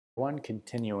One,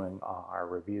 continuing our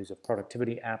reviews of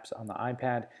productivity apps on the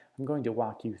iPad, I'm going to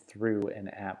walk you through an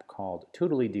app called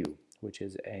Toodledo, which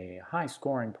is a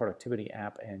high-scoring productivity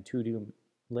app and to-do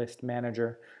list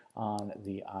manager on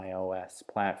the iOS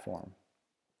platform.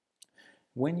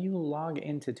 When you log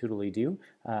into Toodledo,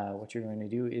 what you're going to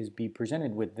do is be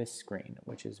presented with this screen,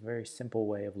 which is a very simple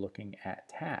way of looking at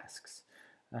tasks.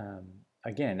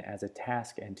 Again, as a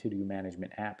task and to-do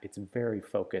management app, it's very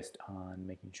focused on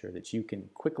making sure that you can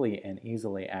quickly and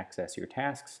easily access your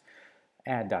tasks,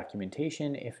 add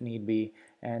documentation if need be,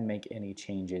 and make any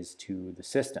changes to the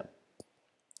system.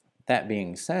 That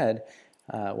being said,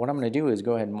 what I'm going to do is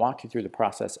go ahead and walk you through the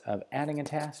process of adding a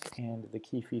task and the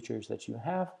key features that you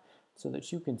have so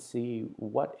that you can see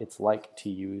what it's like to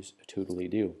use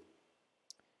Toodledo.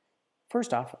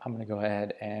 First off, I'm going to go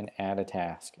ahead and add a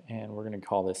task, and we're going to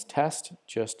call this test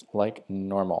just like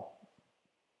normal.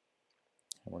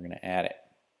 And we're going to add it.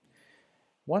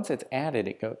 Once it's added,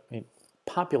 it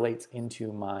populates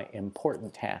into my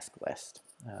important task list.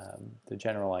 The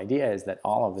general idea is that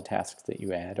all of the tasks that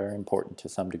you add are important to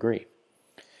some degree.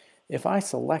 If I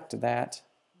select that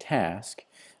task,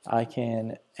 I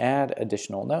can add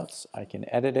additional notes, I can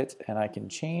edit it, and I can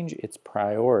change its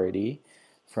priority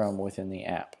from within the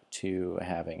app to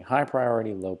having high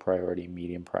priority, low priority,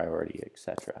 medium priority,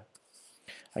 etc.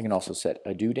 I can also set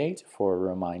a due date for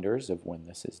reminders of when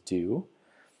this is due.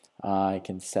 I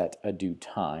can set a due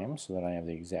time so that I have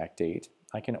the exact date.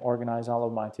 I can organize all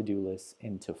of my to-do lists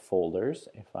into folders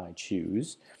if I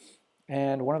choose.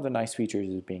 And one of the nice features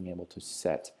is being able to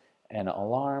set an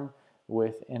alarm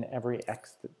with an every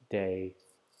X day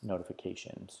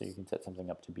notification. So you can set something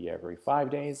up to be every 5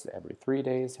 days, every 3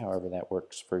 days, however that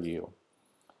works for you.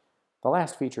 The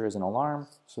last feature is an alarm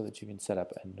so that you can set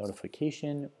up a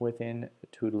notification within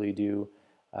Toodledo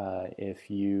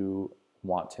if you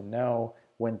want to know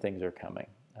when things are coming.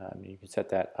 You can set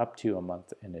that up to a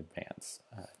month in advance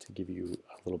to give you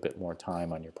a little bit more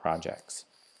time on your projects.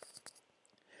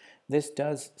 This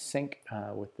does sync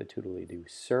with the Toodledo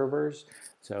servers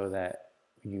so that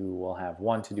you will have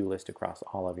one to-do list across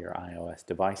all of your iOS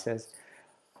devices.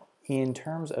 In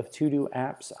terms of to-do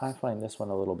apps, I find this one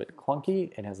a little bit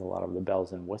clunky. It has a lot of the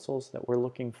bells and whistles that we're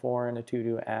looking for in a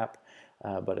to-do app,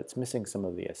 but it's missing some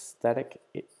of the aesthetic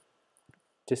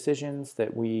decisions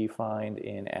that we find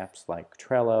in apps like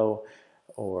Trello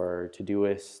or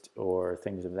Todoist or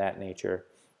things of that nature.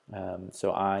 So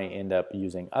I end up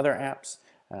using other apps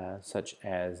such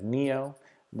as Neo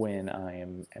when I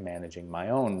am managing my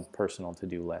own personal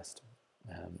to-do list.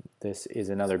 This is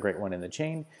another great one in the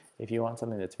chain if you want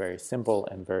something that's very simple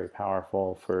and very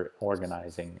powerful for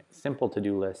organizing simple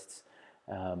to-do lists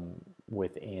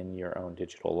within your own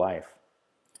digital life.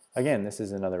 Again, this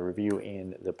is another review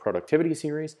in the productivity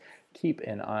series. Keep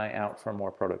an eye out for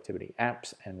more productivity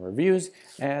apps and reviews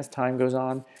as time goes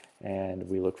on, and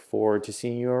we look forward to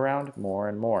seeing you around more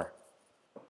and more.